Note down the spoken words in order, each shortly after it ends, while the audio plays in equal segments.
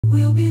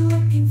will be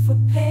looking for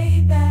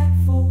payback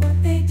for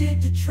what they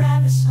did to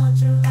Travis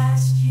Hunter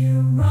last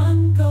year.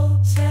 Run, go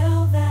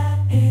tell that.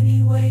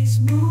 Anyways,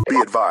 move. Be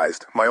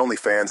advised, my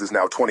OnlyFans is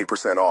now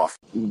 20% off.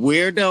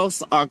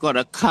 Weirdos are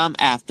gonna come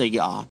after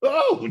y'all.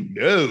 Oh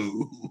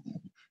no,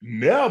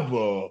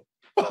 never.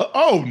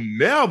 Oh,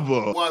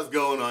 never. What's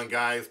going on,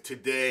 guys?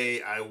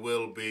 Today I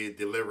will be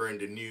delivering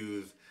the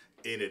news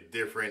in a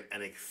different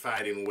and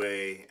exciting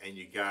way, and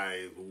you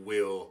guys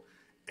will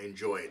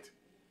enjoy it.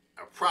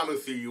 I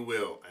promise you, you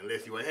will.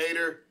 Unless you're a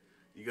hater,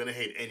 you're gonna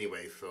hate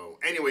anyway. So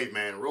anyways,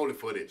 man, roll the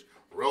footage.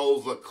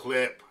 Rolls a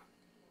clip.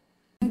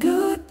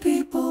 Good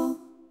people,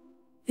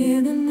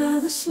 in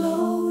another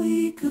slow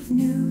week of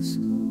news.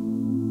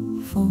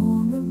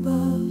 Former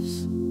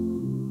Buffs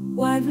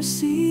wide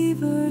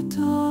receiver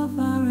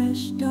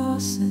TarVarish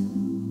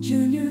Dawson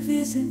Jr.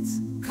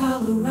 visits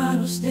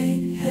Colorado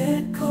State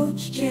head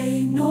coach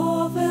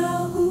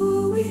Norvell,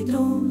 who we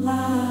don't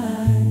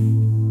like.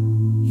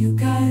 You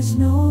guys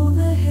know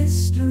the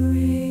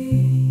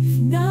history, if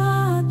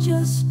not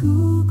just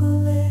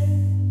Google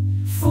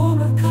it.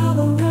 Former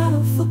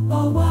Colorado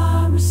football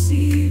wide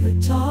receiver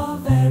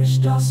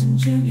TarVarish Dawson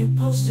Jr.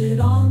 posted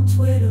on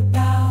Twitter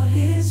about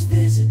his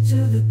visit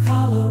to the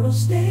Colorado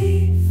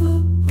State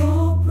football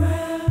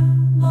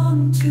program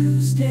on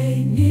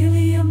Tuesday,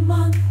 nearly a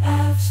month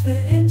after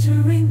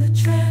entering the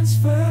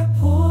transfer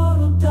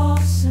portal.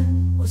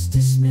 Dawson was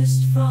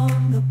dismissed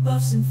from the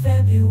Buffs in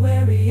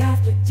February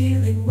after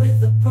dealing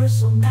with a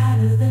personal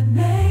matter that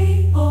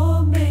may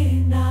or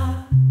may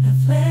not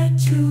have led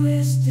to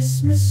his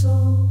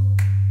dismissal.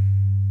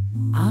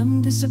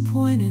 I'm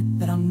disappointed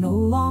that I'm no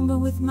longer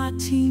with my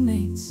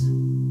teammates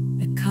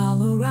at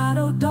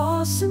Colorado.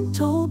 Dawson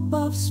told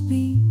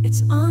BuffsBeat,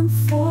 it's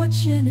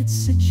unfortunate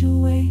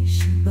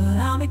situation, but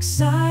I'm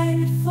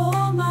excited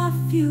for my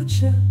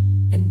future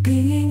and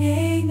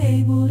being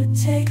able to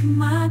take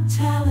my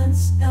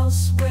talents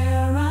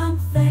elsewhere. I'm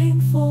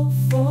thankful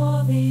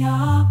for the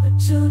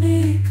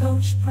opportunity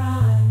Coach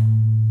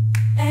Prime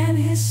and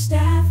his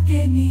staff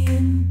gave me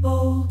in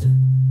Boulder.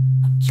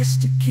 I'm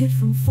just a kid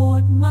from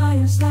Fort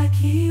Myers like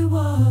he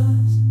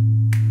was,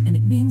 and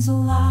it means a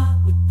lot.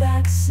 With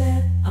that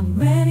said, I'm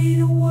ready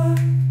to work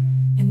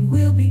and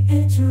we'll be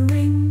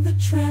entering the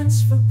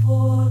transfer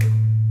portal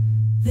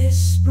this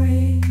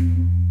spring.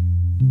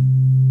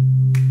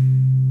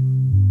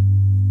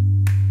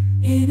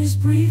 In his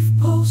brief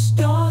post,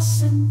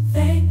 Dawson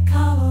thanked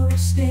Colorado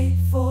State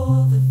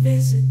for the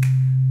visit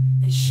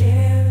and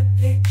shared a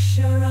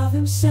picture of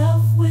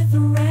himself with the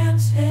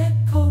Rams head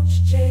coach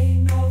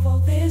Norvell.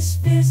 This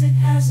visit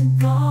hasn't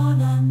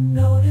gone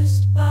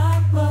unnoticed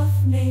by Buff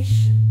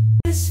Nation.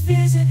 This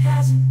visit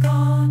hasn't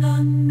gone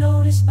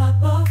unnoticed by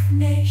Buff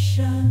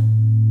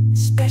Nation,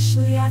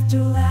 especially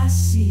after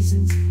last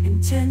season's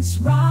intense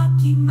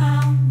Rocky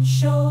Mountain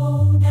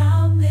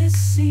showdown. This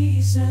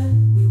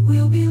season we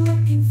will be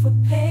looking for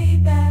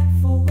payback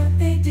for what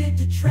they did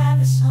to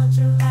Travis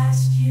Hunter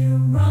last year.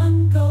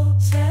 Run, go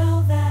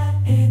tell that.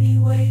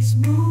 Anyways,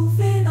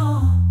 moving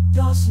on.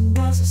 Dawson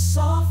was a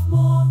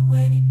sophomore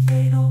when he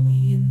played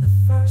only in the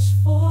first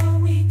 4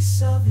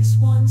 weeks of his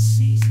one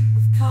season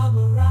with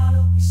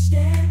Colorado. His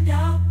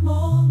standout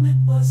moment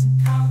was in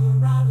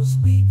Colorado's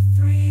Week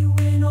 3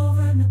 win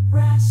over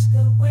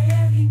Nebraska,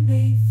 where he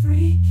made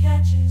 3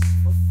 catches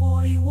for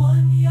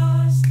 41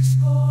 yards and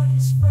scored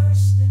his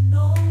first and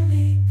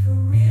only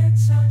career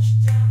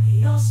touchdown.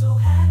 He also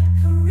had a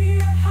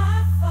career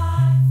high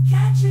 5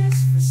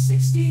 catches for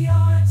 60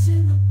 yards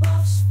in the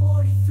Buffs'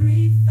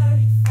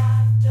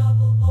 43-35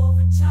 double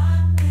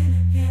overtime win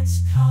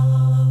against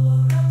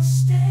Colorado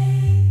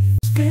State.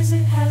 This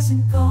visit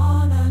hasn't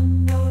gone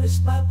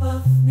unnoticed by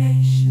Buff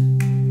Nation.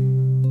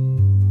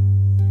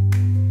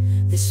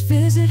 This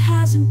visit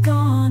hasn't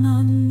gone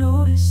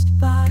unnoticed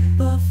by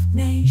Buff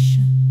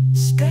Nation,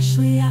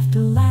 especially after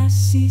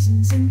last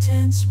season's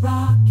intense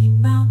Rocky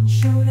Mountain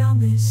showdown.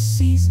 This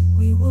season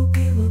we will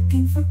be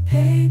looking for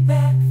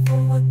payback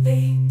for what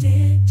they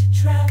did to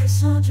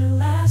Travis Hunter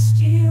last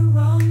year.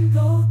 Run,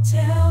 go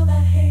tell the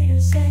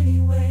haters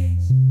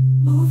anyways.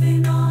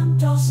 Moving on.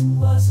 Dawson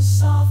was a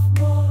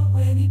sophomore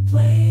when he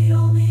played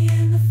only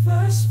in the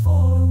first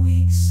 4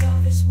 weeks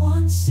of his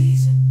one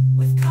season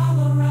with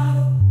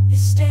Colorado.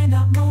 His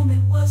standout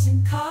moment was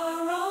in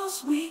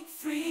Colorado's Week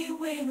 3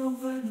 win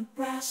over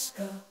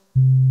Nebraska,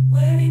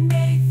 where he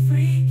made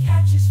 3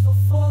 catches for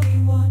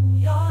 41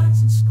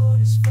 yards and scored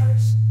his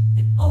first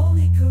and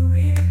only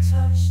career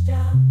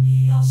touchdown.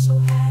 He also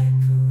had a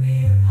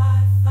career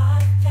high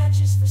 5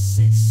 catches for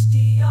 60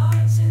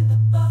 yards in the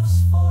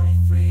Buffs'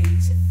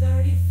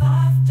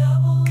 43-35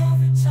 double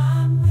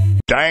overtime win.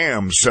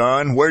 Damn,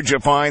 son, where'd you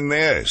find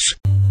this?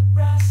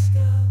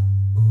 Nebraska,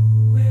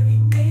 where he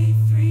made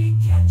 3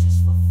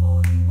 catches for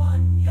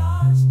 41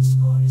 yards and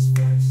scored his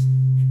first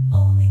and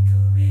only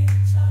career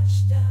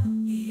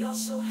touchdown. He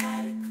also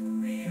had a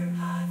career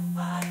high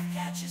 5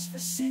 catches for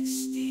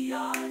 60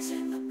 yards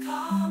in the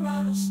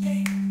Colorado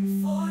State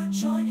before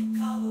joining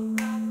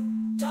Colorado.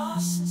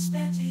 Dawson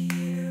spent a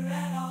year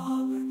at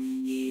Auburn.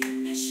 He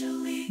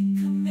initially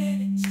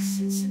committed to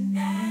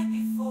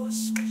Cincinnati before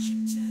switching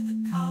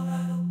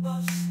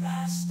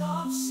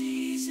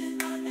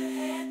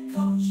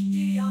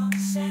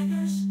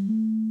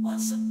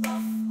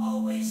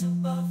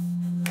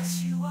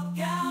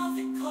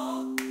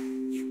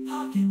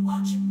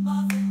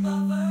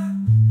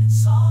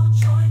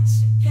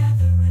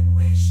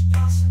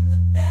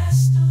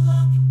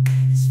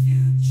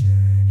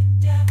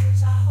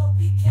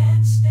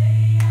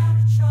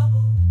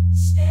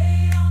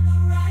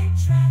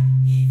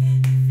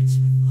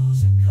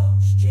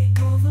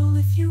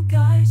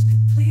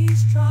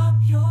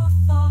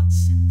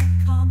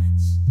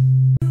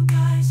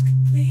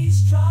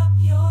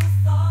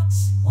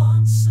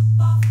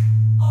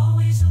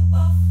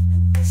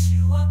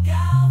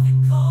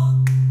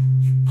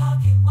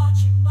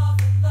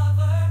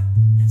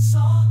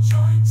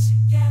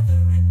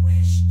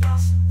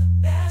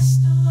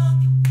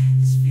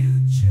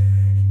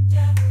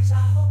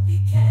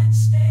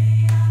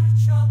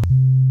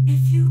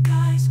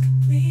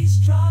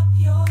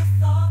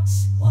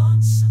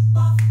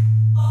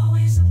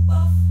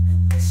buff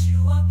unless you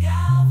are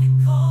Galvin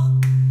Cole.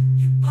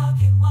 You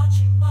pocket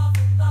watching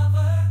Marvel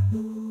lovers.